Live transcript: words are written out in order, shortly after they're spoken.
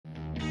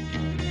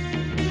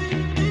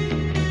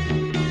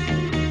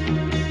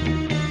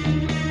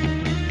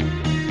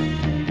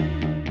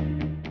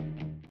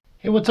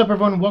What's up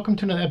everyone? Welcome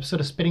to another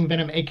episode of Spitting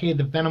Venom, aka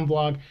the Venom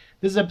Vlog.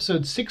 This is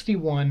episode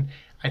 61.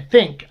 I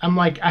think.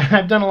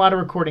 I've done a lot of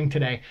recording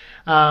today.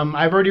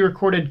 I've already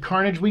recorded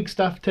Carnage Week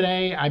stuff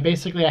today. I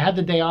had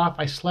the day off,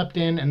 I slept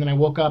in, and then I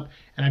woke up,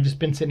 and I've just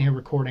been sitting here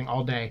recording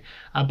all day.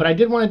 But I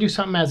did want to do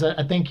something as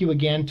a thank you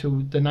again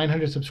to the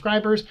 900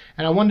 subscribers,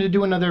 and I wanted to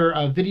do another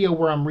video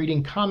where I'm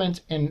reading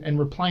comments and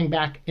replying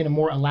back in a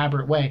more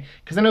elaborate way.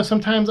 Because I know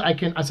sometimes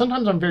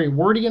I'm very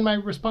wordy in my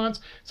response,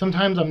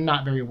 sometimes I'm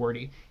not very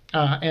wordy.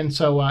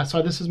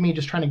 So this is me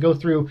just trying to go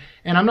through,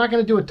 and I'm not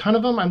going to do a ton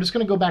of them. I'm just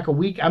going to go back a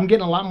week. I'm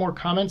getting a lot more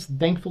comments.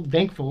 Thankful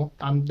that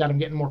I'm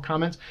getting more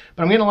comments,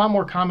 but I'm getting a lot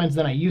more comments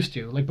than I used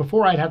to. Like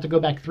before, I'd have to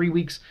go back 3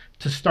 weeks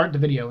to start the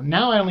video.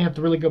 Now I only have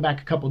to really go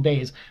back a couple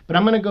days, but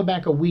I'm going to go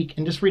back a week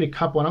and just read a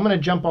couple, and I'm going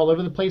to jump all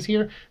over the place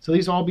here. So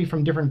these will all be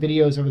from different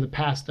videos over the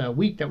past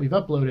week that we've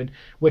uploaded,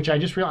 which I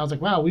just realized,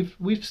 like, wow,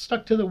 we've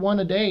stuck to the one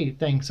a day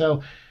thing.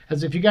 So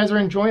as if you guys are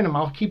enjoying them,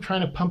 I'll keep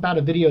trying to pump out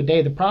a video a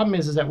day. The problem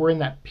is that we're in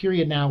that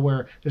period now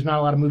where there's not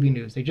a lot of movie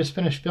news. They just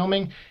finished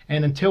filming,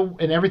 and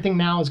everything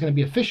now is going to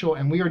be official,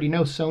 and we already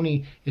know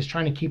Sony is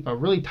trying to keep a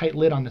really tight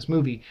lid on this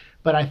movie.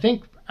 But I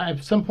think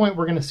at some point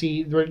we're going to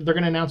see, they're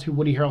going to announce who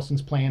Woody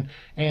Harrelson's playing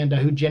and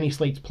who Jenny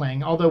Slate's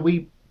playing. Although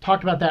we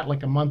talked about that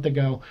like a month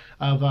ago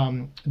of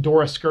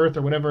Dora Skirth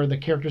or whatever the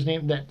character's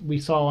name that we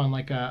saw on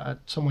like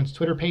someone's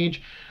Twitter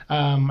page.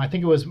 I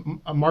think it was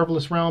a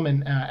Marvelous Realm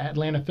in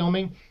Atlanta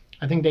Filming.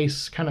 I think they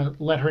kind of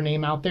let her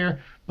name out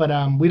there, but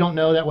we don't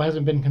know. That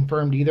hasn't been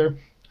confirmed either.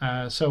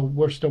 So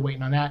we're still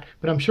waiting on that.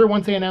 But I'm sure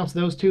once they announce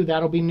those two,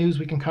 that'll be news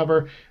we can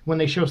cover. When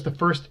they show us the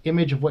first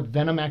image of what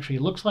Venom actually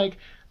looks like,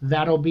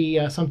 that'll be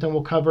something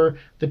we'll cover.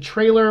 The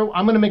trailer,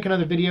 I'm going to make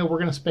another video. We're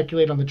going to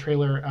speculate on the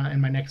trailer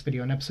in my next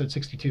video, in episode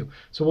 62.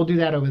 So we'll do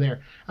that over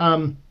there.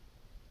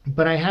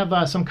 But I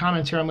have some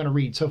comments here I'm going to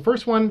read. So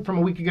first one from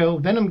a week ago,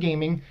 Venom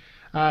Gaming.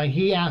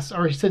 He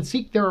said,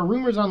 "Seek, there are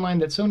rumors online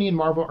that Sony and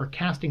Marvel are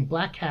casting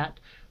Black Cat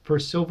for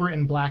Silver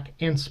and Black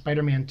and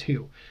Spider-Man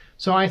 2.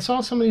 So I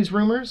saw some of these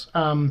rumors,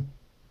 and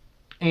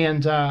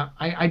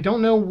I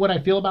don't know what I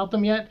feel about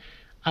them yet.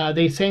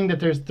 They're saying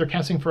that they're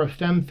casting for a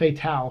femme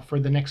fatale for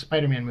the next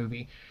Spider-Man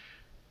movie.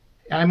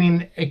 I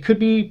mean, it could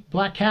be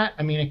Black Cat.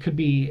 I mean, it could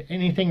be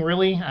anything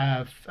really.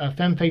 A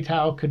femme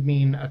fatale could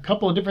mean a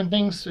couple of different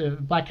things.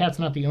 Black Cat's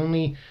not the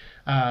only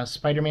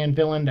Spider-Man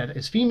villain that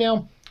is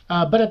female.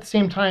 But at the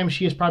same time,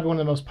 she is probably one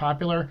of the most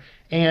popular,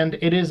 and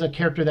it is a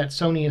character that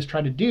Sony has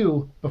tried to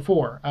do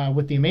before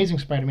with the Amazing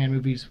Spider-Man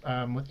movies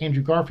with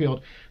Andrew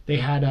Garfield. They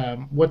had,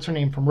 what's her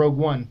name from Rogue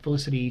One,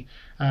 Felicity.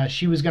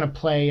 She was going to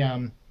play,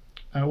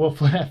 well,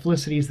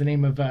 Felicity is the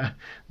name of the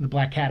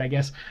Black Cat, I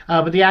guess,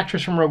 but the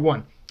actress from Rogue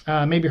One.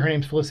 Maybe her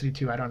name's Felicity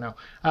too, I don't know.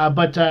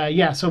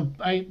 Yeah, so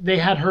they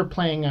had her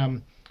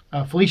playing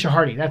Felicia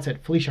Hardy, that's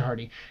it, Felicia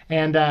Hardy,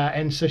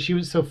 and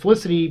so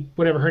Felicity,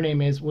 whatever her name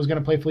is, was going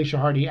to play Felicia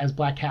Hardy as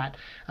Black Cat,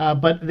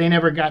 but they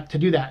never got to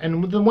do that.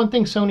 And the one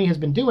thing Sony has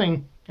been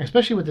doing,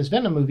 especially with this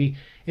Venom movie,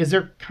 is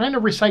they're kind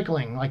of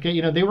recycling. Like,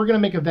 you know, they were going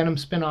to make a Venom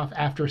spinoff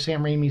after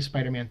Sam Raimi's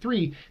Spider-Man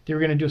 3. They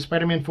were going to do a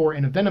Spider-Man 4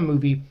 and a Venom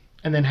movie,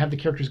 and then have the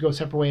characters go a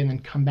separate way, and then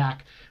come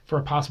back for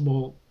a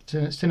possible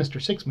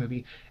Sinister Six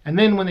movie. And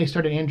then when they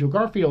started Andrew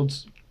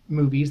Garfield's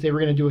movies, they were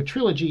going to do a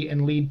trilogy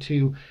and lead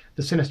to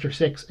the Sinister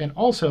Six, and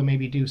also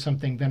maybe do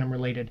something Venom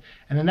related,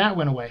 and then that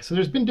went away. So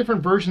there's been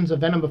different versions of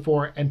Venom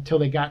before until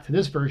they got to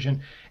this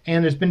version,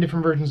 and there's been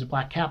different versions of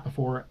Black Cat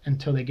before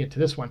until they get to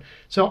this one.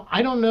 So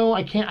I don't know.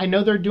 I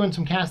know they're doing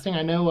some casting.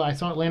 I know I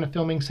saw Atlanta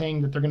Filming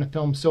saying that they're going to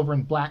film Silver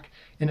and Black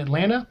in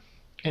Atlanta,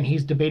 and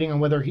he's debating on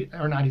whether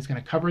or not he's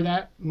going to cover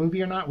that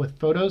movie or not with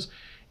photos.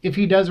 If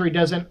he does or he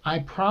doesn't, I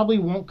probably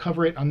won't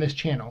cover it on this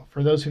channel,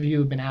 for those of you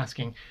who've been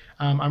asking.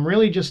 I'm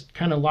really just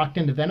kind of locked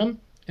into Venom,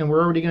 and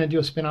we're already going to do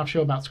a spin-off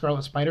show about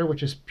Scarlet Spider,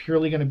 which is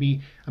purely going to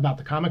be about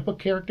the comic book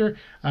character,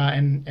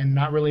 and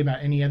not really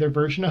about any other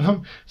version of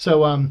him.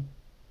 So I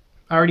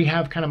already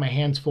have kind of my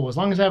hands full. As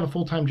long as I have a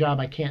full-time job,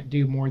 I can't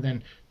do more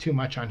than too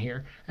much on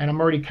here, and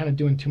I'm already kind of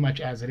doing too much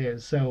as it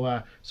is. So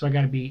I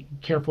got to be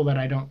careful that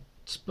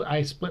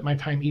I split my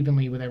time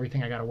evenly with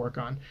everything I got to work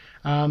on.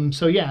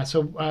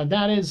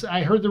 That is,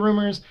 I heard the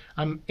rumors.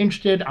 I'm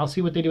interested. I'll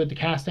see what they do with the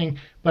casting,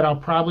 but I'll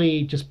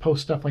probably just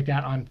post stuff like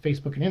that on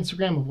Facebook and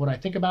Instagram of what I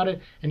think about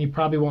it, and you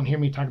probably won't hear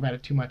me talk about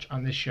it too much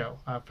on this show,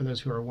 for those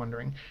who are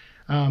wondering.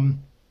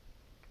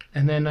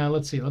 And then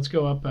let's see, let's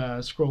go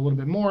up, scroll a little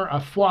bit more.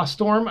 Fwa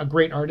Storm, a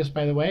great artist,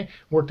 by the way,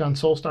 worked on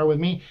Soulstar with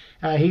me.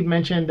 He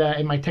mentioned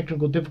in my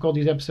technical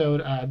difficulties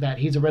episode that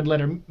he's a Red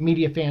Letter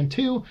Media fan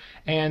too,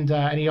 and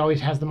he always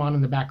has them on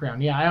in the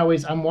background. Yeah,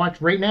 I'm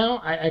watching right now.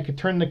 I could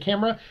turn the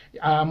camera.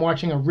 I'm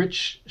watching a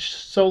Rich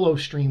solo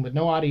stream with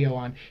no audio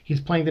on.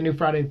 He's playing the new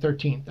Friday the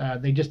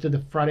 13th. They just did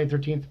the Friday the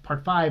 13th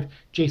Part 5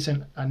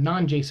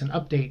 non-Jason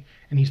update,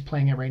 and he's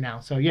playing it right now.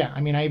 So yeah, I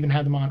mean, I even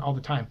have them on all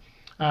the time.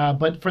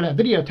 But for that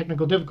video,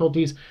 technical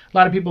difficulties, a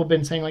lot of people have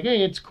been saying like,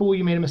 hey, it's cool,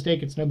 you made a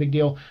mistake, it's no big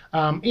deal.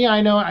 Yeah,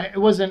 I know, it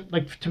wasn't,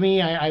 like, to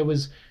me,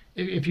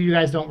 if you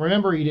guys don't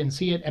remember, you didn't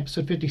see it,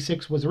 episode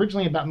 56 was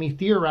originally about me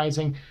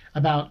theorizing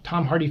about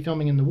Tom Hardy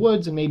filming in the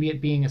woods and maybe it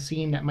being a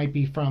scene that might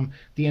be from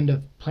the end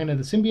of Planet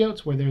of the Symbiotes,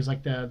 where there's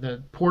like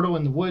the portal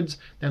in the woods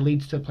that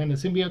leads to Planet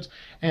of the Symbiotes.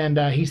 And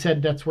he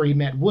said that's where he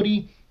met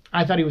Woody.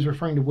 I thought he was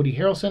referring to Woody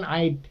Harrelson.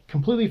 I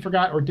completely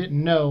forgot or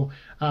didn't know.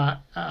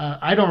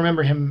 I don't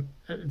remember him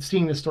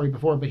seeing this story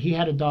before, but he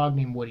had a dog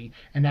named Woody,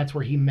 and that's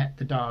where he met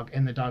the dog,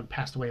 and the dog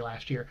passed away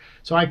last year.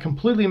 So I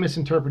completely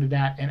misinterpreted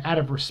that, and out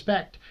of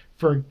respect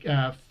for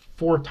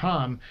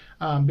Tom,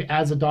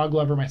 as a dog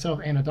lover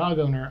myself and a dog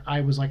owner, I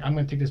was like, I'm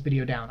going to take this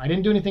video down. I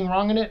didn't do anything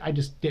wrong in it. I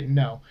just didn't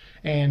know.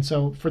 And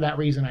so for that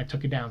reason, I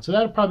took it down. So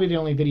that'll probably be the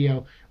only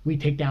video we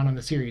take down on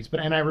the series.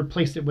 And I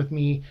replaced it with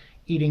me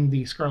eating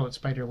the Scarlet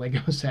Spider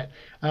Lego set.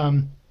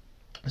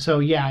 So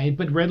yeah,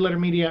 but Red Letter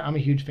Media, I'm a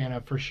huge fan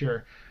of for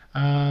sure.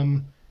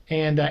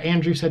 And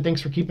Andrew said,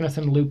 thanks for keeping us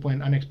in the loop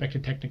when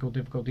unexpected technical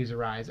difficulties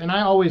arise. And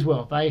I always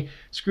will. If I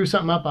screw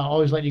something up, I'll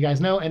always let you guys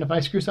know. And if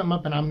I screw something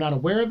up and I'm not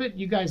aware of it,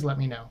 you guys let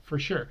me know for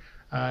sure.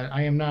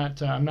 I'm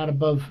not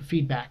above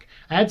feedback.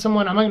 I had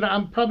someone,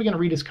 I'm probably going to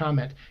read his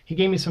comment. He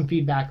gave me some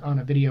feedback on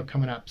a video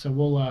coming up. So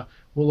we'll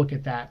look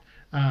at that.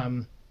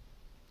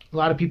 A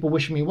lot of people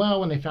wishing me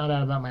well when they found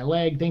out about my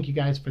leg. Thank you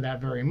guys for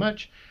that very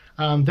much.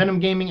 Venom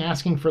Gaming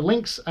asking for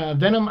links.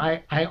 Venom,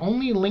 I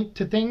only link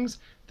to things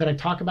that I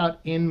talk about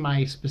in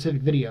my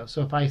specific video.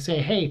 So if I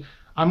say, hey,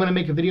 I'm going to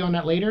make a video on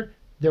that later,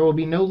 there will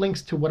be no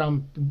links to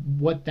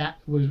what that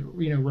was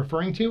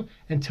referring to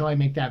until I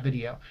make that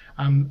video.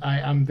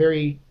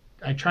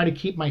 I try to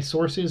keep my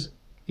sources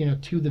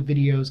to the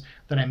videos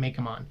that I make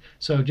them on.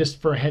 So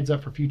just for a heads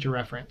up for future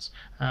reference,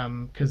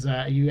 because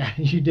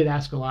you did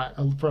ask for a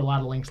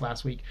lot of links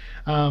last week,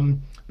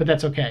 but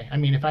that's okay. I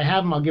mean, if I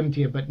have them, I'll give them to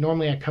you, but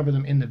normally I cover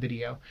them in the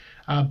video.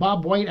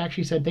 Bob White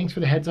actually said, thanks for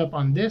the heads up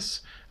on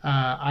this.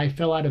 I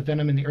fell out of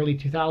Venom in the early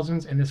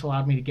 2000s, and this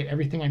allowed me to get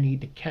everything I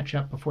need to catch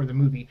up before the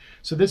movie.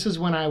 So this is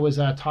when I was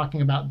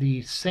talking about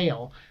the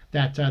sale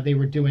that they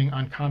were doing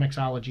on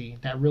Comixology,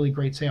 that really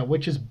great sale,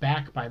 which is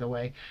back, by the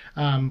way.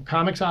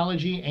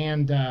 Comixology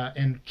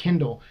and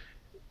Kindle.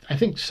 I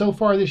think so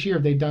far this year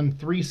they've done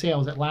 3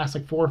 sales that last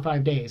like 4 or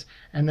 5 days,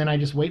 and then I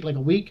just wait like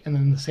a week, and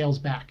then the sale's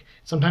back.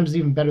 Sometimes it's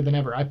even better than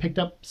ever. I picked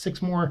up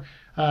 6 more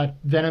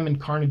Venom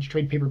and Carnage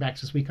trade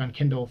paperbacks this week on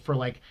Kindle for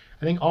like,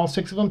 I think all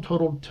 6 of them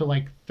totaled to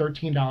like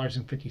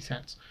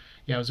 $13.50.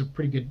 Yeah, it was a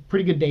pretty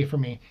good day for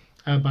me.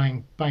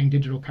 Buying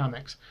digital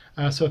comics.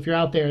 So if you're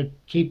out there,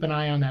 keep an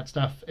eye on that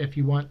stuff. If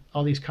you want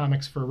all these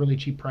comics for a really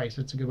cheap price,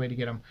 it's a good way to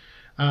get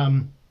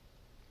them.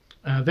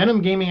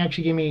 Venom Gaming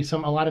actually gave me a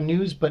lot of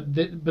news, but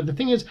the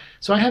thing is,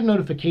 so I have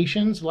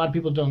notifications. A lot of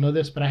people don't know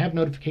this, but I have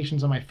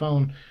notifications on my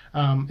phone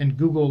and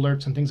Google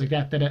alerts and things like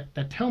that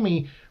that tell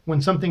me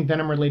when something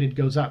Venom related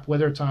goes up,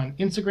 whether it's on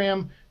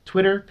Instagram,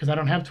 Twitter, because I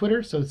don't have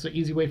Twitter, so it's an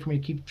easy way for me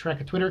to keep track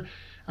of Twitter.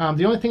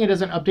 The only thing it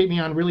doesn't update me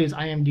on really is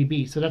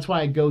IMDb. So that's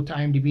why I go to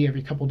IMDb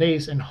every couple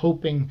days and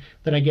hoping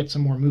that I get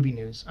some more movie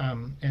news.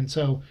 And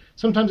so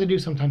sometimes I do,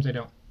 sometimes I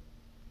don't.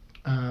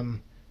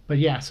 But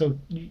yeah, so,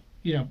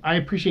 I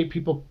appreciate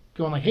people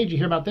going like, hey, did you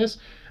hear about this?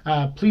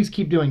 Please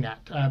keep doing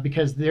that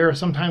because there are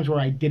some times where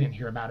I didn't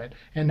hear about it.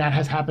 And that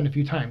has happened a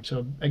few times.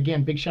 So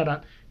again, big shout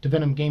out to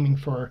Venom Gaming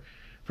for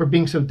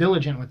being so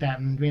diligent with that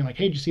and being like,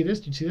 hey, did you see this?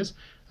 Did you see this?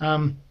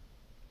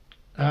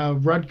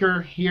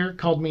 Rutger here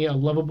called me a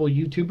lovable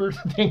YouTuber.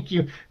 Thank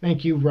you,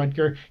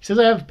 Rutger. He says,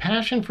 I have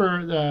passion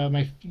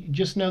for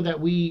just know that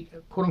we,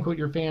 quote unquote,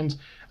 your fans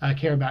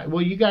care about it.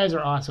 Well, you guys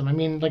are awesome. I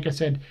mean, like I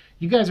said,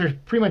 you guys are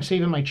pretty much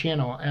saving my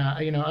channel,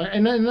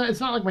 and it's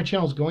not like my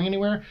channel's going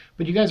anywhere,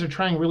 but you guys are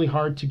trying really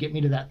hard to get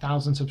me to that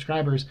 1,000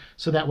 subscribers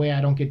so that way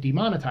I don't get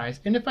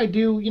demonetized. And if I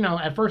do,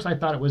 at first I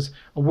thought it was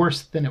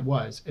worse than it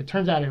was. It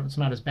turns out it's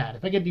not as bad.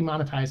 If I get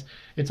demonetized,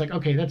 it's like,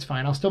 okay, that's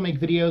fine. I'll still make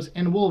videos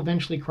and we'll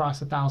eventually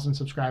cross 1,000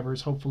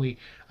 subscribers. Hopefully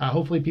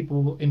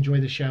people will enjoy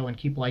the show and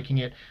keep liking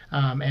it,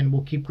 and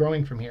we'll keep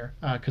growing from here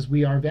because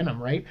we are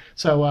Venom, right?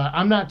 So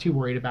I'm not too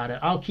worried about it.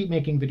 I'll keep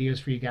making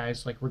videos for you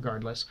guys, like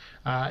regardless.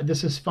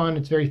 This is fun.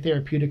 It's very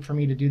therapeutic for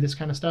me to do this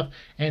kind of stuff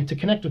and to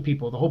connect with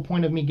people. The whole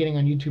point of me getting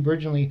on YouTube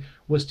originally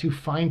was to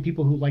find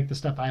people who like the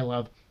stuff I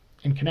love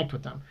and connect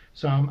with them.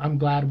 So I'm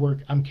glad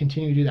I'm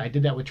continuing to do that. I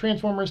did that with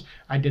Transformers.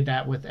 I did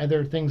that with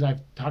other things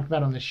I've talked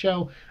about on this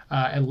show,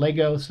 and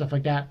Lego, stuff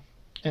like that.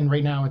 And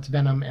right now it's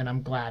Venom, and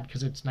I'm glad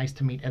because it's nice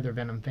to meet other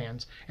Venom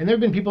fans. And there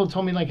have been people who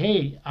told me like,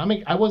 hey,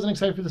 I wasn't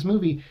excited for this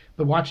movie,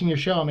 but watching your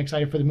show, I'm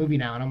excited for the movie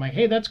now. And I'm like,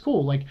 hey, that's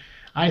cool. Like,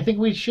 I think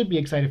we should be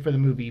excited for the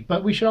movie,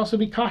 but we should also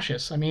be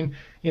cautious. I mean,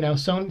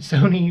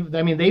 Sony,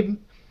 I mean,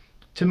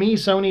 to me,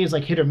 Sony is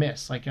like hit or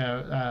miss. Like,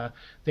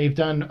 they've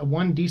done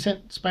one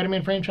decent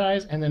Spider-Man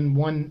franchise and then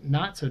one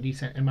not so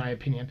decent, in my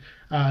opinion.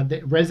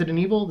 Resident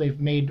Evil, they've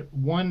made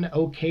one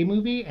okay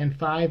movie and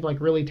 5 like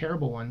really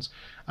terrible ones.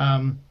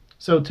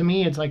 So to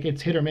me, it's like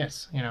it's hit or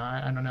miss.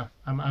 I don't know.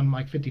 I'm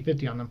like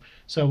 50-50 on them.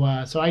 So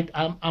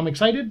I'm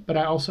excited, but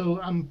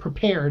I'm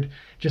prepared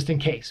just in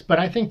case. But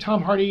I think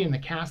Tom Hardy and the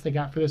cast they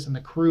got for this and the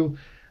crew,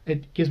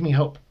 it gives me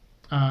hope.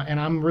 And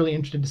I'm really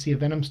interested to see a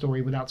Venom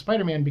story without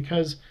Spider-Man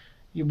because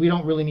we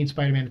don't really need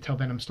Spider-Man to tell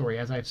Venom's story,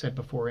 as I've said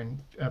before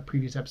in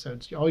previous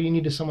episodes. All you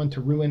need is someone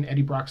to ruin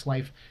Eddie Brock's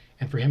life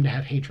and for him to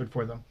have hatred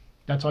for them.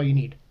 That's all you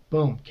need.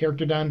 Boom.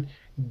 Character done.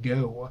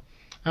 Go.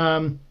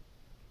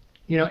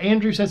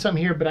 Andrew said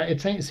something here, but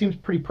it seems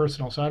pretty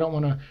personal, so I don't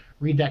want to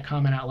read that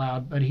comment out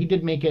loud. But he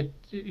did make it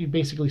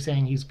basically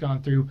saying he's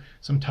gone through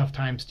some tough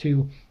times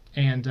too,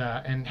 and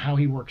how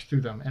he works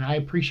through them. And I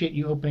appreciate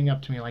you opening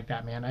up to me like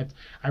that, man.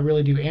 I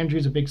really do.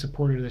 Andrew's a big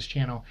supporter of this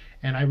channel,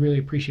 and I really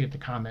appreciate the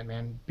comment,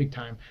 man, big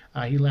time.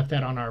 He left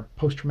that on our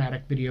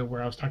post-traumatic video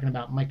where I was talking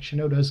about Mike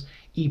Shinoda's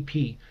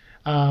EP.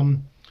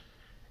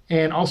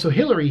 And also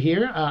Hillary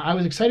here. I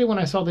was excited when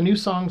I saw the new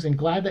songs and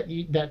glad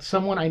that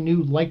someone I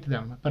knew liked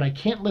them, but I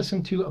can't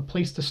listen to A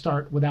Place to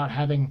Start without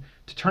having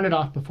to turn it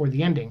off before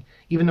the ending,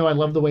 even though I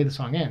love the way the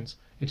song ends.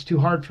 It's too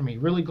hard for me.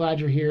 Really glad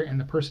you're here and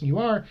the person you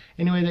are,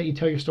 anyway, that you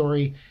tell your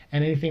story,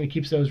 and anything that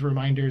keeps those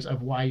reminders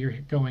of why you're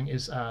going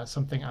is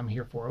something I'm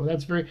here for. Well,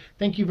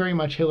 thank you very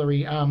much,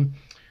 Hillary.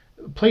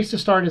 Place to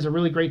Start is a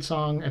really great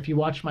song. If you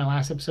watched my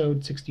last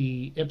episode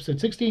 60,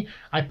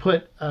 I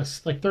put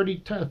like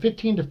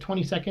 15 to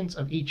 20 seconds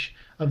of each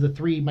of the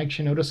 3 Mike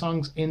Shinoda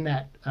songs in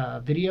that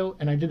video,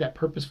 and I did that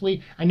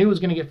purposefully. I knew it was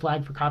going to get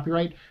flagged for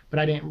copyright, but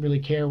I didn't really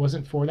care. It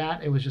wasn't for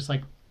that. It was just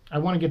like, I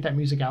want to get that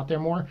music out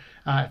there more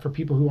for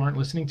people who aren't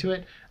listening to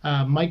it.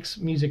 Mike's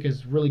music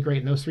is really great,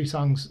 and those 3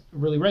 songs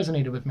really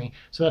resonated with me,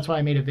 so that's why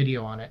I made a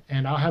video on it.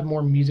 And I'll have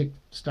more music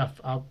stuff.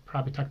 I'll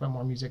probably talk about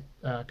more music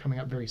coming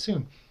up very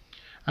soon.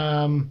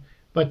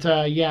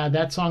 Yeah,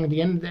 that song,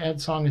 the end of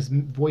that song is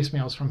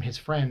voicemails from his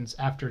friends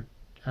after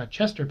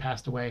Chester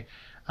passed away.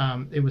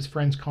 It was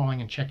friends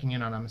calling and checking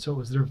in on him, so it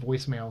was their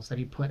voicemails that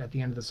he put at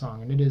the end of the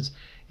song, and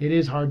it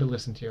is hard to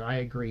listen to. I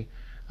agree.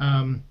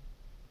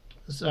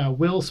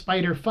 Will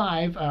Spider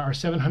 5, our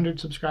 700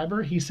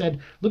 subscriber, he said,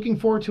 looking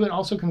forward to it.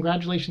 Also,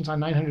 congratulations on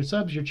 900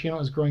 subs. Your channel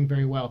is growing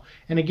very well.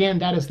 And again,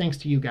 that is thanks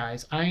to you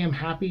guys. I am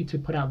happy to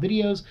put out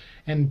videos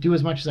and do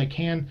as much as I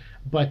can,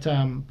 but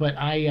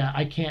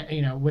I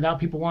can't, without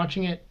people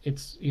watching it,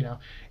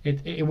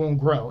 it won't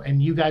grow.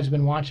 And you guys have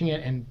been watching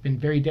it and been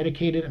very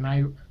dedicated, and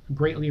I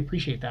greatly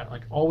appreciate that.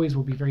 Like always,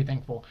 will be very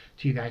thankful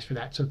to you guys for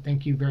that. So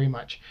thank you very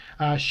much.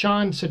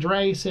 Sean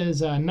Cedre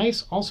says,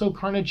 nice. Also,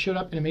 Carnage showed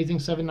up in Amazing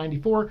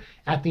 794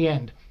 at the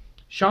end.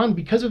 Sean,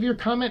 because of your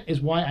comment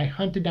is why I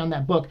hunted down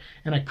that book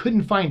and I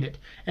couldn't find it.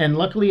 And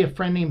luckily a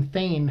friend named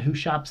Thane who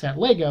shops at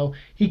Lego,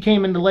 he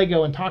came into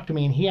Lego and talked to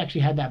me, and he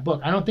actually had that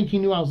book. I don't think he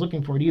knew I was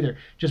looking for it either,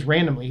 just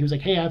randomly. He was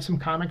like, hey, I have some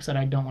comics that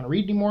I don't want to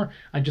read anymore.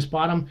 I just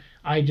bought them.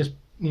 I just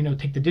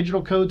take the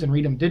digital codes and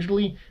read them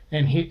digitally,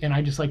 and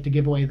I just like to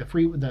give away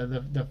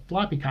the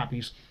floppy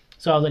copies.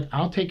 So I was like,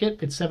 I'll take it.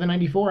 It's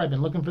 $7.94. I've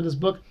been looking for this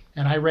book,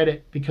 and I read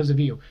it because of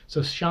you.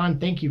 So Sean,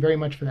 thank you very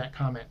much for that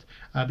comment,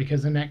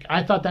 because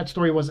I thought that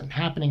story wasn't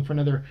happening for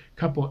another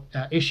couple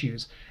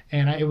issues,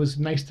 and it was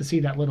nice to see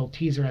that little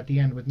teaser at the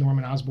end with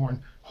Norman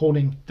Osborn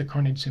holding the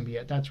Carnage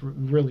symbiote. That's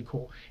really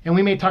cool, and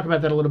we may talk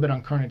about that a little bit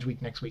on Carnage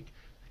Week next week.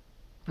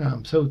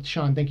 So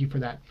Sean, thank you for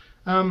that.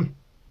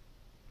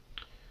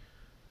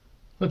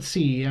 Let's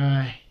see.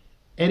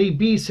 Eddie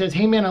B says,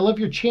 hey man, I love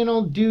your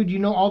channel. Dude, you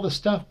know all the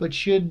stuff, but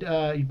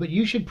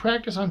you should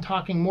practice on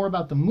talking more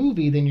about the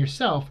movie than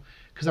yourself,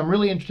 because I'm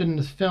really interested in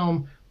this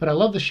film, but I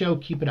love the show.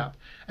 Keep it up.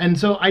 And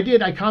so I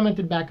did. I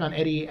commented back on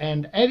Eddie,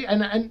 and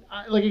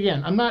like,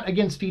 again, I'm not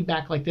against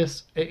feedback like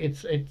this.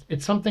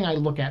 It's something I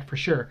look at for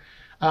sure.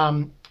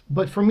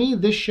 But for me,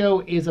 this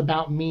show is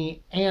about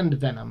me and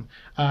Venom.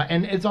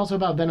 And it's also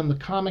about Venom the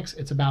comics.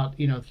 It's about,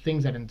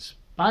 things that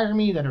inspire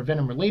me that are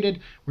Venom related.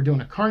 We're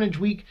doing a Carnage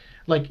week.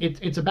 Like,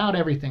 it's about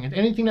everything, and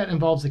anything that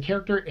involves the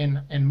character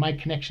and my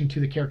connection to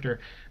the character.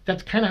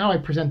 That's kind of how I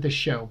present this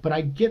show. But I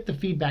get the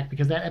feedback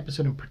because that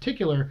episode in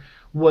particular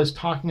was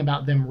talking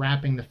about them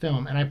wrapping the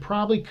film, and I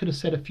probably could have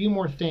said a few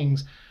more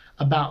things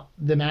about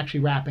them actually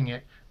wrapping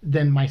it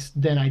than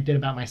I did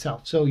about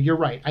myself. So you're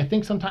right. I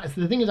think sometimes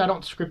the thing is, I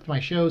don't script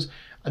my shows.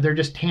 They're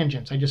just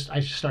tangents. I just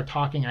start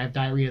talking. I have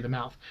diarrhea of the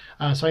mouth,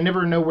 so I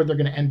never know where they're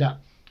going to end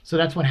up. So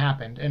that's what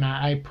happened, and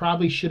I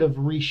probably should have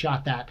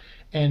reshot that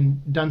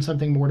and done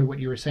something more to what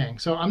you were saying.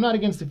 So I'm not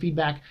against the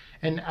feedback,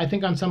 and I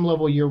think on some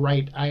level you're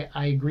right.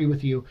 I agree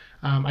with you.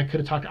 I could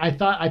have talked. I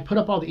thought I put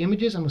up all the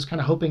images and was kind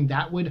of hoping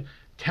that would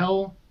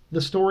tell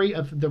the story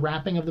of the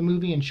wrapping of the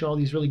movie and show all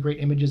these really great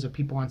images of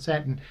people on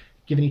set and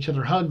giving each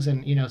other hugs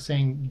and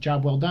saying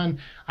job well done.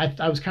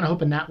 I was kind of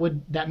hoping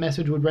that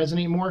message would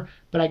resonate more,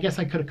 but I guess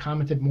I could have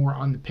commented more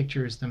on the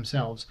pictures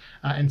themselves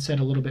and said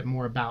a little bit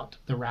more about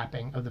the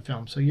wrapping of the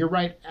film. So you're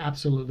right,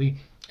 absolutely,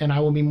 and I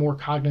will be more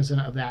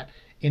cognizant of that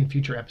in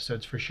future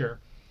episodes for sure.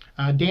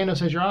 Dano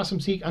says, you're awesome,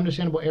 Seek.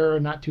 Understandable error,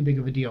 not too big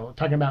of a deal.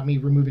 Talking about me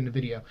removing the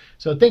video.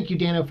 So thank you,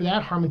 Dano, for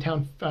that.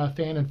 Harmontown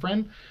fan and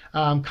friend.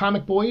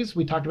 Comic Boys,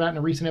 we talked about in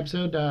a recent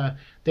episode.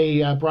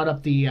 They brought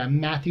up the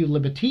Matthew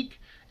Libatique,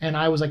 and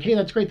I was like, hey,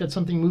 that's great. That's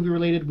something movie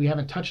related we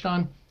haven't touched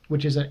on,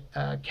 which is a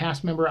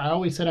cast member. I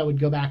always said I would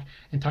go back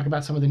and talk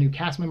about some of the new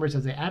cast members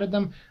as they added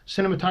them.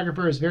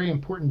 Cinematographer is a very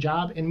important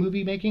job in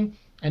movie making,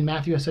 and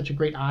Matthew has such a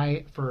great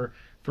eye for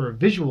for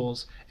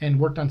visuals and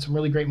worked on some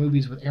really great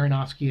movies with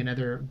Aronofsky and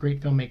other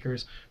great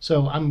filmmakers.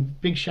 So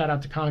big shout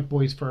out to Comic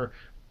Boys for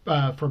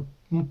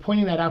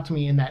pointing that out to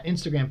me in that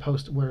Instagram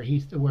post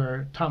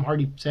where Tom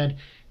Hardy said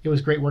it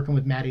was great working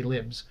with Matty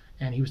Libs,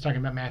 and he was talking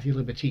about Matthew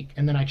Libatique.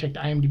 And then I checked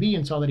IMDb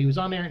and saw that he was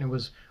on there, and it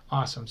was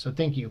awesome. So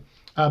thank you.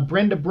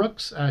 Brenda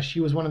Brooks, she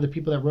was one of the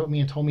people that wrote me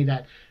and told me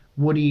that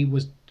Woody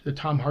was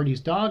Tom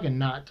Hardy's dog and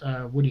not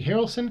Woody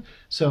Harrelson.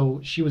 So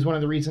she was one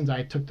of the reasons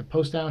I took the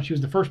post down. She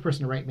was the first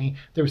person to write me.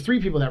 There was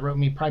 3 people that wrote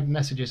me private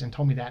messages and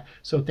told me that.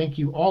 So thank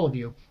you, all of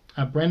you.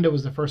 Brenda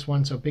was the first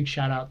one, so big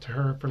shout out to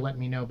her for letting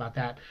me know about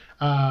that.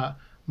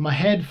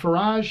 Mahed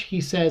Faraj, he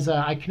says,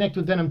 I connect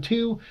with Venom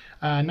 2.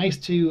 Nice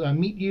to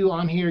meet you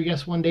on here.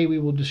 Yes, one day we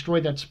will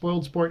destroy that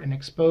spoiled sport and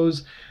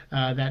expose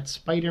that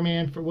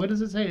Spider-Man for, what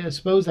does it say?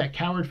 Expose that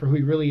coward for who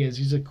he really is.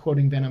 He's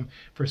quoting Venom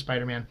for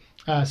Spider-Man.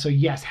 So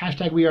yes,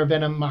 hashtag we are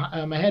Venom.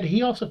 Mahed,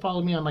 he also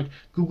followed me on like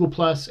Google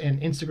Plus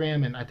and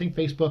Instagram and I think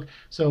Facebook.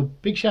 So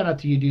big shout out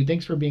to you, dude.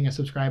 Thanks for being a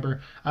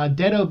subscriber.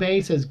 Dead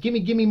Obey says,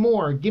 gimme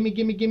more.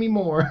 Gimme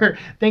more.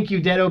 Thank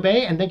you, Dead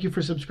Obey, and thank you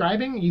for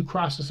subscribing. You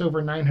crossed us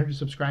over 900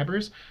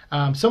 subscribers.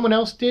 Someone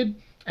else did,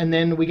 and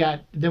then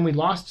we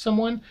lost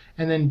someone,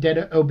 and then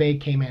Dead Obey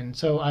came in.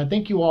 So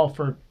thank you all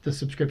for the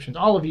subscriptions.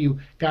 All of you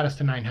got us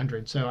to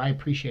 900, so I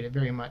appreciate it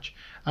very much.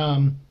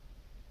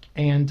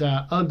 And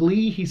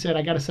Ugly, he said,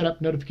 I got to set up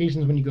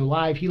notifications when you go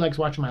live. He likes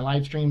watching my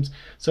live streams.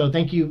 So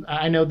thank you.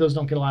 I know those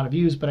don't get a lot of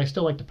views, but I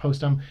still like to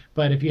post them.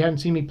 But if you haven't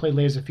seen me play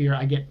Layers of Fear,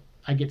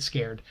 I get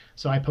scared.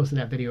 So I posted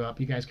that video up.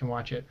 You guys can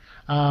watch it.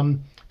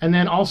 And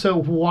then also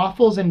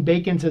Waffles and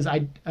Bacon says,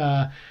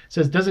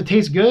 does it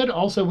taste good?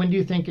 Also, when do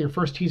you think your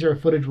first teaser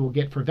of footage will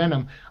get for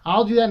Venom?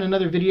 I'll do that in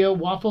another video,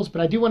 Waffles, but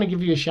I do want to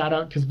give you a shout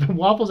out because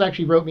Waffles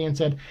actually wrote me and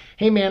said,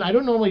 hey man, I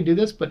don't normally do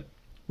this, but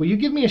will you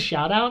give me a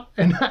shout out?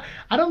 And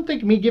I don't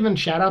think me giving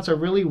shout outs are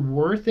really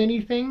worth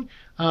anything.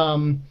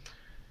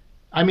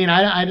 I mean,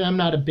 I'm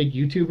not a big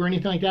YouTuber or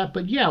anything like that,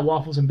 but yeah,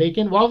 Waffles and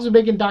Bacon,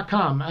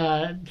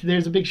 wafflesandbacon.com.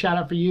 There's a big shout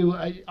out for you.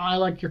 I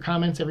like your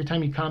comments every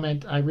time you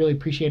comment. I really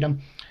appreciate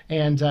them.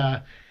 And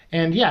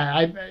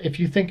yeah, if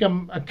you think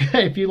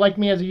if you like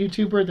me as a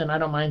YouTuber, then I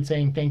don't mind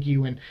saying thank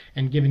you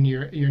and giving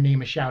your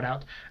name a shout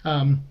out.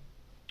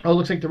 Oh, it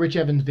looks like the Rich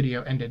Evans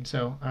video ended,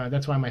 so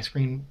that's why my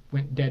screen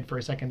went dead for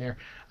a second there.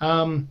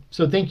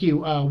 So thank you,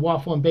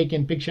 Waffle and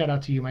Bacon. Big shout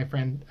out to you, my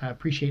friend.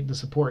 Appreciate the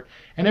support.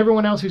 And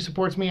everyone else who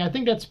supports me, I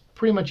think that's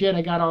pretty much it.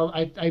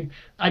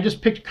 I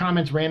just picked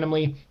comments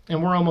randomly,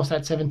 and we're almost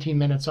at 17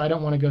 minutes, so I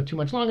don't want to go too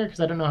much longer because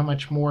I don't know how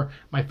much more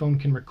my phone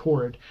can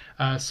record.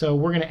 So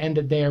we're going to end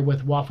it there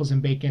with Waffles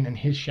and Bacon and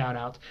his shout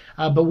out.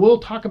 But we'll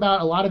talk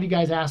about, a lot of you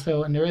guys asked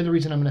though, and the other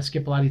reason I'm going to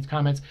skip a lot of these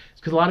comments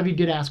is because a lot of you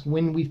did ask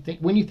when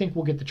you think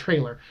we'll get the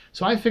trailer.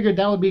 So I figured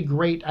that would be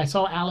great. I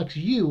saw Alex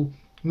Yu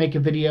make a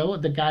video,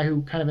 the guy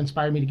who kind of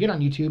inspired me to get on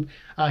YouTube.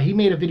 He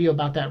made a video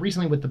about that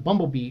recently with the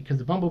Bumblebee, because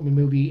the Bumblebee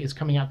movie is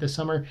coming out this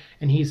summer,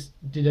 and just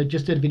did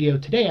a video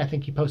today, I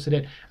think he posted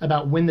it,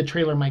 about when the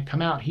trailer might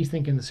come out. He's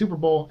thinking the Super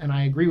Bowl, and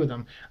I agree with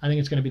him. I think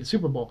it's going to be the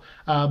Super Bowl.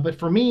 But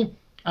for me,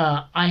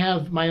 I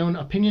have my own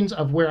opinions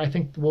of where I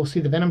think we'll see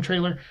the Venom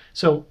trailer,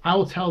 so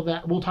we'll talk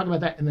about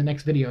that in the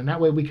next video, and that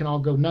way we can all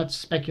go nuts,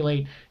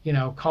 speculate,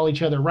 call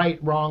each other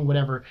right, wrong,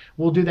 whatever.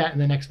 We'll do that in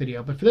the next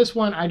video. But for this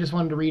one, I just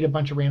wanted to read a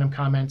bunch of random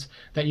comments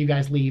that you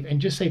guys leave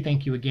and just say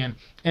thank you again.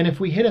 And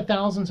if we hit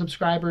 1,000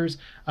 subscribers,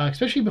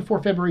 especially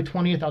before February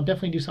 20th, I'll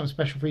definitely do something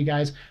special for you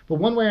guys. But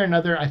one way or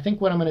another, I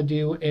think what I'm going to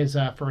do is,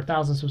 for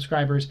 1,000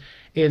 subscribers,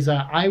 is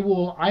I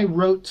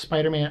wrote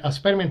a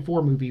Spider-Man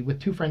 4 movie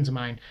with 2 friends of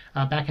mine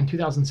back in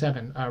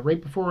 2007,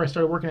 right before I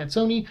started working at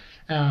Sony,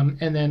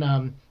 and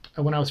then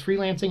when I was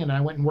freelancing, and then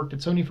I went and worked at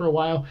Sony for a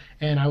while,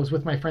 and I was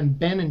with my friend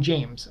Ben and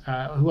James,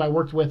 who I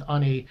worked with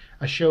on a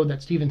show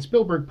that Steven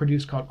Spielberg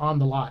produced called On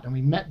the Lot, and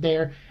we met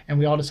there, and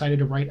we all decided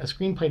to write a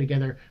screenplay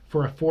together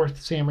for a 4th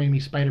Sam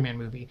Raimi Spider-Man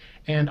movie.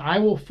 And I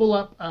will full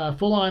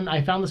on,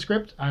 I found the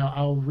script,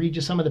 I'll read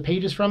you some of the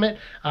pages from it,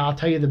 I'll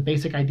tell you the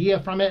basic idea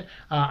from it.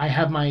 I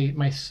have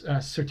my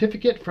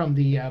certificate from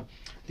the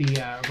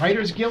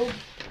Writers Guild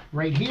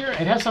right here.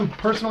 It has some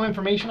personal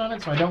information on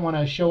it, so I don't want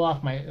to show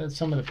off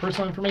some of the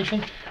personal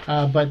information.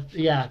 But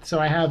yeah, so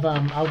I have,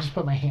 I'll just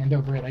put my hand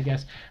over it, I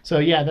guess. So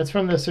yeah, that's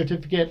from the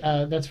certificate.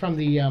 That's from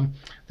the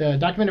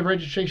document of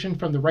registration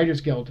from the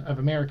Writers Guild of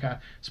America.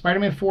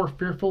 Spider-Man 4: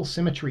 Fearful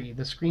Symmetry,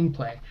 the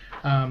screenplay.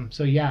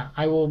 So yeah,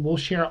 we'll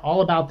share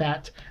all about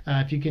that.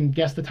 If you can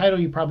guess the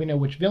title, you probably know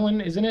which villain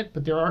is in it,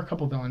 but there are a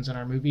couple villains in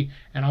our movie,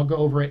 and I'll go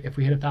over it. If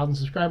we hit 1,000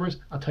 subscribers,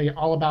 I'll tell you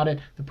all about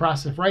it, the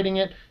process of writing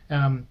it,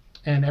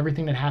 and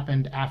everything that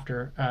happened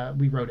after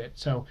we wrote it.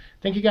 So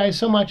thank you guys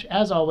so much.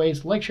 As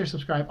always, like, share,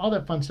 subscribe, all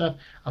that fun stuff.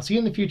 I'll see you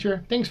in the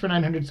future. Thanks for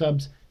 900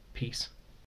 subs. Peace.